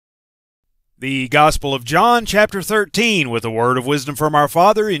The Gospel of John, chapter 13, with a word of wisdom from our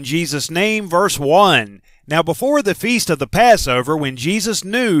Father, in Jesus' name, verse 1. Now before the feast of the Passover, when Jesus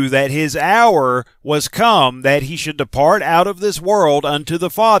knew that his hour was come, that he should depart out of this world unto the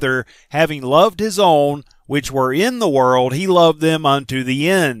Father, having loved his own which were in the world, he loved them unto the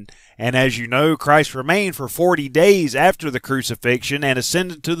end. And as you know, Christ remained for 40 days after the crucifixion and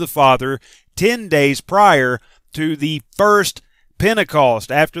ascended to the Father 10 days prior to the first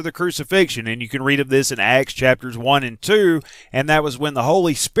Pentecost after the crucifixion, and you can read of this in Acts chapters 1 and 2, and that was when the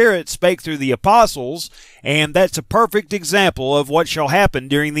Holy Spirit spake through the apostles, and that's a perfect example of what shall happen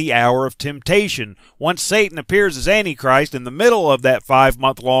during the hour of temptation. Once Satan appears as Antichrist in the middle of that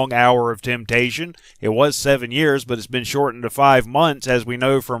 5-month-long hour of temptation, it was 7 years, but it's been shortened to 5 months, as we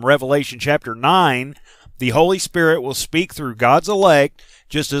know from Revelation chapter 9, the Holy Spirit will speak through God's elect,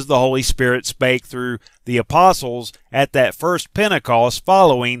 just as the Holy Spirit spake through the apostles at that first Pentecost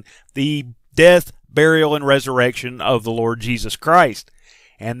following the death, burial, and resurrection of the Lord Jesus Christ.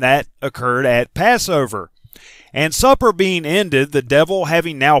 And that occurred at Passover. And supper being ended, the devil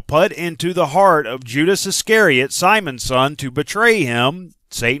having now put into the heart of Judas Iscariot, Simon's son, to betray him,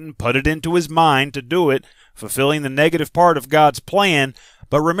 Satan put it into his mind to do it, fulfilling the negative part of God's plan.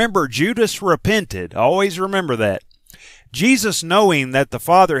 But remember, Judas repented. Always remember that. Jesus, knowing that the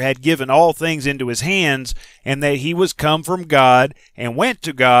Father had given all things into his hands, and that he was come from God, and went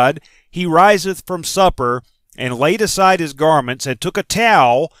to God, he riseth from supper, and laid aside his garments, and took a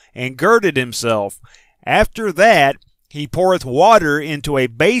towel, and girded himself. After that he poureth water into a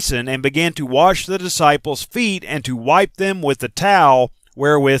basin, and began to wash the disciples' feet, and to wipe them with the towel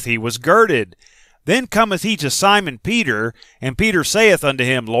wherewith he was girded. Then cometh he to Simon Peter, and Peter saith unto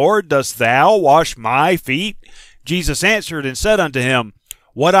him, Lord, dost thou wash my feet? Jesus answered and said unto him,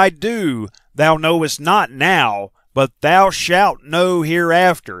 What I do thou knowest not now, but thou shalt know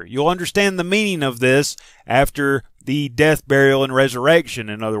hereafter. You'll understand the meaning of this after the death, burial, and resurrection,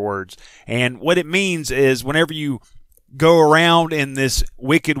 in other words. And what it means is whenever you go around in this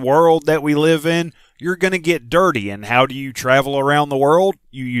wicked world that we live in, you're going to get dirty. And how do you travel around the world?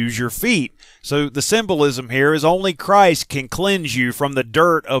 You use your feet. So the symbolism here is only Christ can cleanse you from the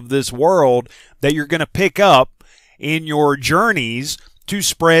dirt of this world that you're going to pick up in your journeys to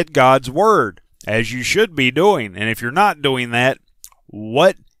spread God's word, as you should be doing. And if you're not doing that,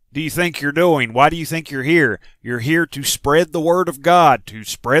 what do you think you're doing? Why do you think you're here? You're here to spread the word of God, to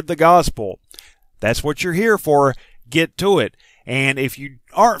spread the gospel. That's what you're here for. Get to it. And if you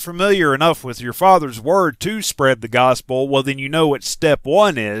aren't familiar enough with your Father's Word to spread the gospel, well, then you know what step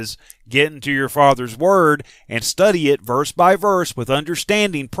 1 is. Get into your Father's Word and study it verse by verse with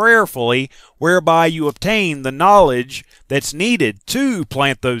understanding prayerfully, whereby you obtain the knowledge that's needed to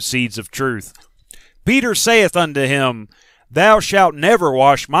plant those seeds of truth. Peter saith unto him, Thou shalt never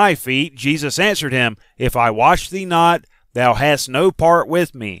wash my feet. Jesus answered him, If I wash thee not, thou hast no part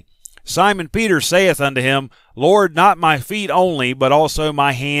with me. Simon Peter saith unto him, Lord, not my feet only, but also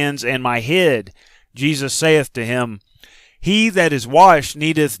my hands and my head. Jesus saith to him, He that is washed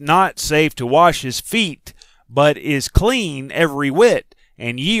needeth not save to wash his feet, but is clean every whit.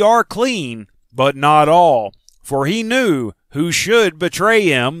 And ye are clean, but not all. For he knew who should betray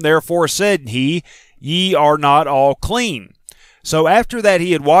him, therefore said he, Ye are not all clean. So after that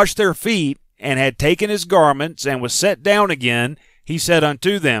he had washed their feet, and had taken his garments, and was set down again, he said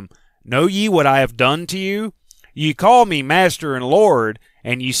unto them, Know ye what I have done to you? Ye call me Master and Lord,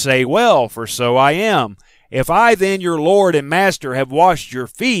 and ye say, Well, for so I am. If I then, your Lord and Master, have washed your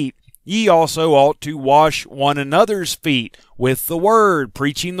feet, ye also ought to wash one another's feet with the word,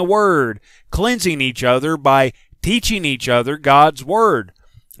 preaching the word, cleansing each other by teaching each other God's word.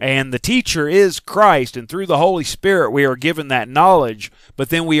 And the teacher is Christ, and through the Holy Spirit we are given that knowledge, but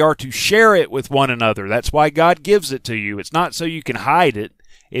then we are to share it with one another. That's why God gives it to you. It's not so you can hide it.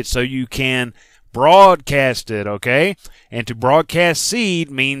 It's so you can broadcast it, okay? And to broadcast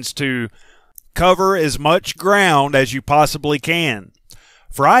seed means to cover as much ground as you possibly can.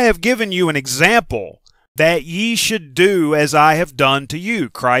 For I have given you an example, that ye should do as I have done to you.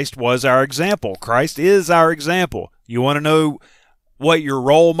 Christ was our example. Christ is our example. You want to know what your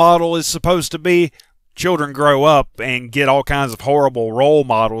role model is supposed to be? Children grow up and get all kinds of horrible role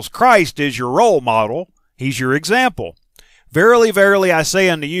models. Christ is your role model. He's your example. Verily, verily, I say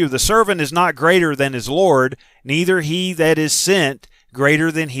unto you, the servant is not greater than his Lord, neither he that is sent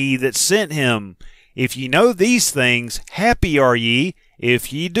greater than he that sent him. If ye know these things, happy are ye,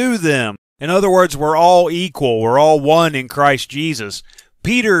 if ye do them. In other words, we're all equal. We're all one in Christ Jesus.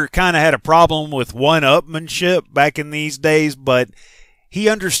 Peter kind of had a problem with one-upmanship back in these days, but he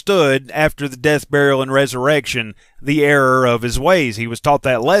understood after the death, burial, and resurrection the error of his ways. He was taught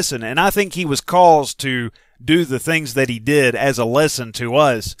that lesson, and I think he was caused to do the things that he did as a lesson to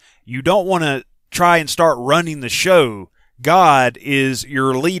us. You don't want to try and start running the show. God is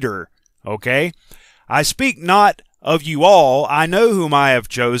your leader, okay? I speak not of you all, I know whom I have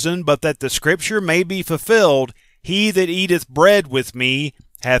chosen, but that the scripture may be fulfilled, he that eateth bread with me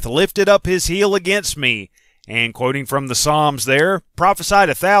hath lifted up his heel against me. And quoting from the Psalms there, prophesied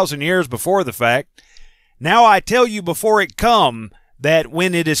 1,000 years before the fact. Now I tell you before it come, that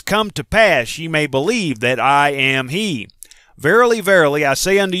when it is come to pass ye may believe that I am he. Verily, verily, I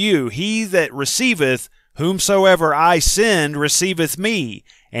say unto you, he that receiveth whomsoever I send receiveth me,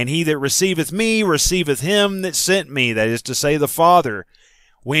 and he that receiveth me receiveth him that sent me, that is to say, the Father.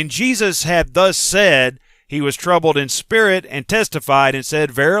 When Jesus had thus said, he was troubled in spirit, and testified, and said,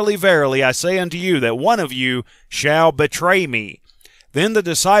 Verily, verily, I say unto you, that one of you shall betray me. Then the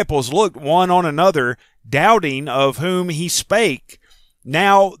disciples looked one on another, doubting of whom he spake.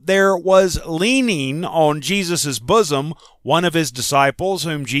 Now there was leaning on Jesus' bosom one of his disciples,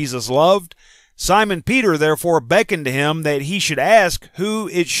 whom Jesus loved. Simon Peter therefore beckoned to him that he should ask who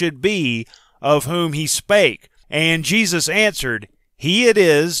it should be of whom he spake. And Jesus answered, He it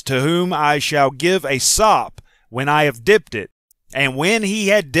is to whom I shall give a sop when I have dipped it. And when he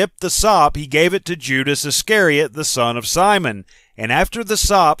had dipped the sop, he gave it to Judas Iscariot, the son of Simon. And after the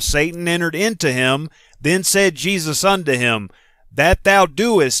sop, Satan entered into him. Then said Jesus unto him, That thou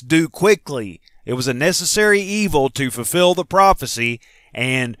doest, do quickly. It was a necessary evil to fulfill the prophecy,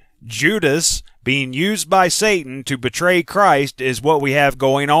 and Judas, being used by Satan to betray Christ, is what we have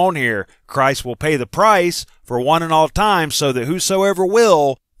going on here. Christ will pay the price for one and all time, so that whosoever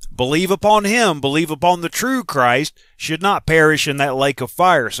will believe upon him, believe upon the true Christ, should not perish in that lake of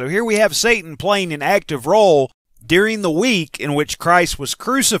fire. So here we have Satan playing an active role during the week in which Christ was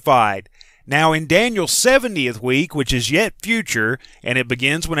crucified. Now in Daniel's 70th week, which is yet future, and it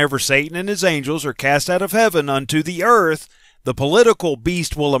begins whenever Satan and his angels are cast out of heaven unto the earth, the political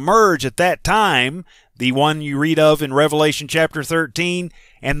beast will emerge at that time, the one you read of in Revelation chapter 13,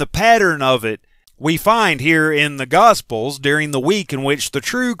 and the pattern of it we find here in the Gospels during the week in which the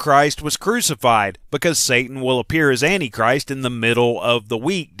true Christ was crucified, because Satan will appear as Antichrist in the middle of the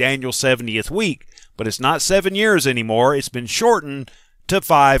week, Daniel's 70th week. But it's not 7 years anymore. It's been shortened to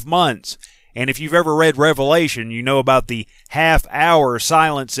 5 months. And if you've ever read Revelation, you know about the half-hour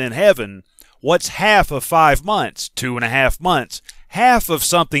silence in heaven. What's half of 5 months? 2.5 months. Half of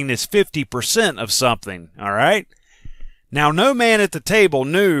something is 50% of something, all right? Now no man at the table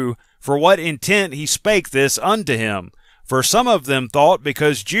knew for what intent he spake this unto him. For some of them thought,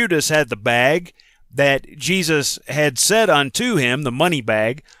 because Judas had the bag, that Jesus had said unto him, the money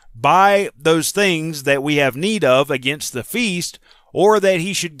bag, Buy those things that we have need of against the feast, or that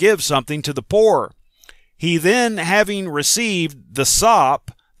he should give something to the poor. He then, having received the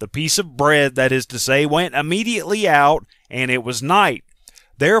sop, the piece of bread, that is to say, went immediately out, and it was night.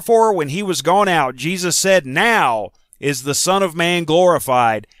 Therefore, when he was gone out, Jesus said, Now is the Son of Man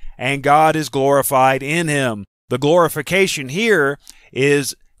glorified, and God is glorified in him. The glorification here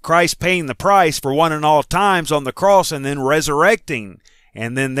is Christ paying the price for one and all times on the cross and then resurrecting.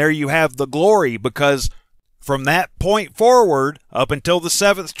 And then there you have the glory, because from that point forward, up until the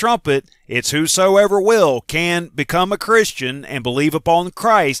 7th trumpet, it's whosoever will can become a Christian and believe upon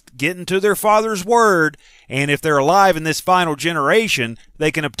Christ, get into their Father's Word, and if they're alive in this final generation,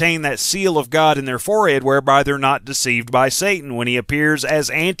 they can obtain that seal of God in their forehead, whereby they're not deceived by Satan when he appears as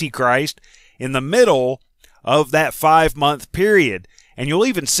Antichrist in the middle of that 5-month period. And you'll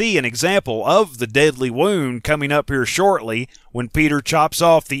even see an example of the deadly wound coming up here shortly when Peter chops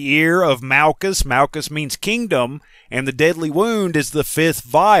off the ear of Malchus. Malchus means kingdom, and the deadly wound is the 5th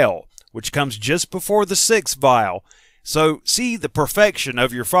vial, which comes just before the 6th vial. So see the perfection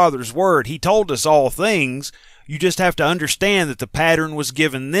of your Father's Word. He told us all things. You just have to understand that the pattern was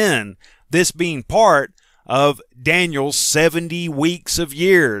given then, this being part of Daniel's 70 weeks of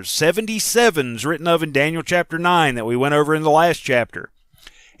years. 77's written of in Daniel chapter 9 that we went over in the last chapter.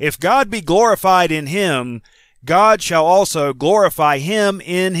 If God be glorified in him, God shall also glorify him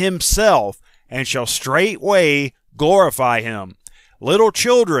in himself, and shall straightway glorify him. Little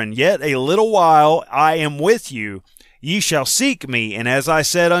children, yet a little while I am with you. Ye shall seek me, and as I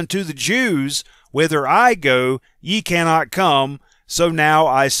said unto the Jews, whither I go, ye cannot come, so now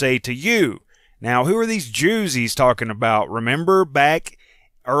I say to you. Now, who are these Jews he's talking about? Remember back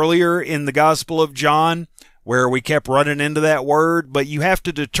earlier in the Gospel of John where we kept running into that word? But you have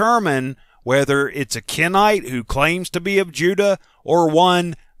to determine whether it's a Kenite who claims to be of Judah or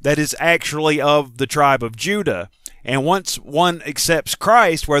one that is actually of the tribe of Judah. And once one accepts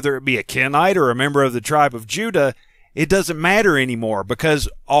Christ, whether it be a Kenite or a member of the tribe of Judah, it doesn't matter anymore because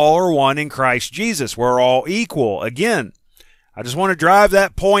all are one in Christ Jesus. We're all equal. Again, I just want to drive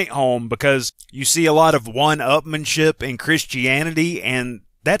that point home because you see a lot of one-upmanship in Christianity, and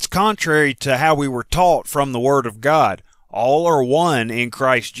that's contrary to how we were taught from the Word of God. All are one in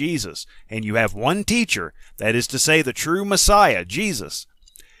Christ Jesus, and you have one teacher, that is to say the true Messiah, Jesus.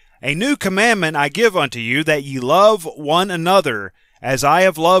 A new commandment I give unto you, that ye love one another, as I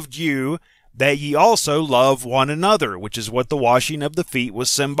have loved you, that ye also love one another, which is what the washing of the feet was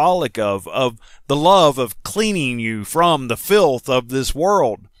symbolic of the love of cleaning you from the filth of this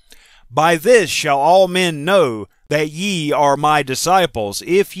world. By this shall all men know that ye are my disciples,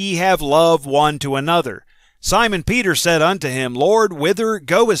 if ye have love one to another. Simon Peter said unto him, Lord, whither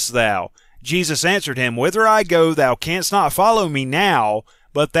goest thou? Jesus answered him, Whither I go, thou canst not follow me now,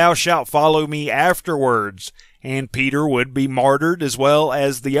 but thou shalt follow me afterwards. And Peter would be martyred as well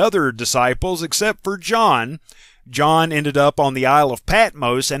as the other disciples, except for John. John ended up on the Isle of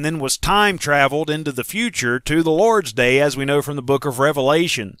Patmos and then was time-traveled into the future to the Lord's Day, as we know from the book of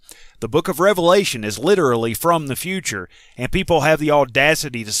Revelation. The book of Revelation is literally from the future, and people have the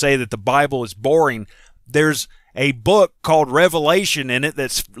audacity to say that the Bible is boring. There's a book called Revelation in it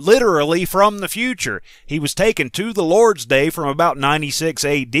that's literally from the future. He was taken to the Lord's Day from about 96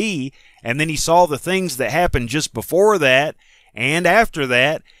 A.D., and then he saw the things that happened just before that and after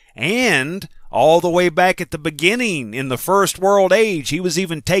that, and all the way back at the beginning in the First World Age. He was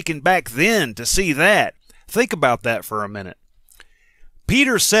even taken back then to see that. Think about that for a minute.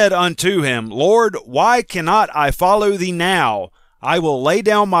 Peter said unto him, Lord, why cannot I follow thee now? I will lay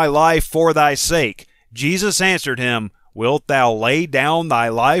down my life for thy sake. Jesus answered him, Wilt thou lay down thy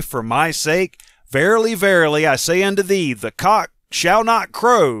life for my sake? Verily, verily, I say unto thee, the cock shall not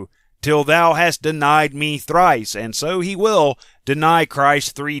crow till thou hast denied me thrice. And so he will deny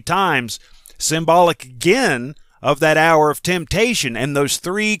Christ 3 times. Symbolic again of that hour of temptation and those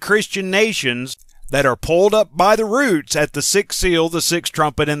 3 Christian nations that are pulled up by the roots at the 6th seal, the 6th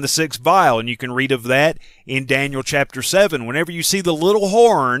trumpet, and the 6th vial. And you can read of that in Daniel chapter 7. Whenever you see the little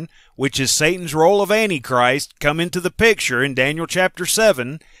horn, which is Satan's role of Antichrist, come into the picture in Daniel chapter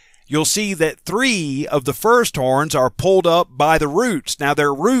 7, you'll see that 3 of the first horns are pulled up by the roots. Now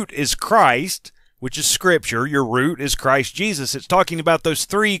their root is Christ, which is Scripture. Your root is Christ Jesus. It's talking about those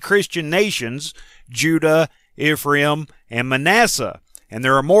 3 Christian nations, Judah, Ephraim, and Manasseh. And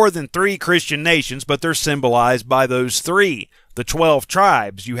there are more than 3 Christian nations, but they're symbolized by those 3. The 12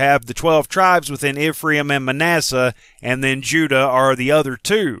 tribes. You have the 12 tribes within Ephraim and Manasseh, and then Judah are the other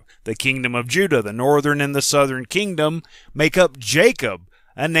 2. The kingdom of Judah, the northern and the southern kingdom, make up Jacob,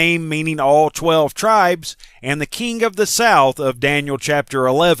 a name meaning all 12 tribes, and the king of the south of Daniel chapter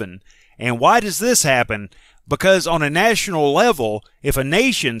 11. And why does this happen? Because on a national level, if a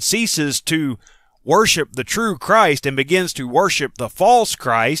nation ceases to worship the true Christ and begins to worship the false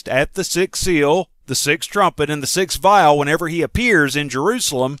Christ at the 6th seal, the 6th trumpet, and the 6th vial whenever he appears in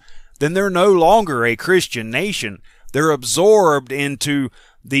Jerusalem, then they're no longer a Christian nation. They're absorbed into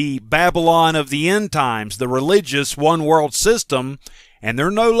the Babylon of the end times, the religious one-world system, and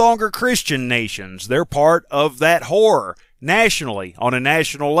they're no longer Christian nations. They're part of that whore nationally, on a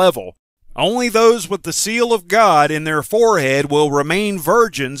national level. Only those with the seal of God in their forehead will remain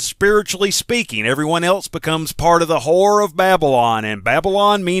virgins, spiritually speaking. Everyone else becomes part of the whore of Babylon, and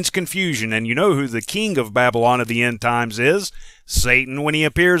Babylon means confusion. And you know who the king of Babylon of the end times is? Satan, when he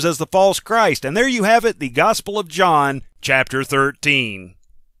appears as the false Christ. And there you have it, the Gospel of John, chapter 13.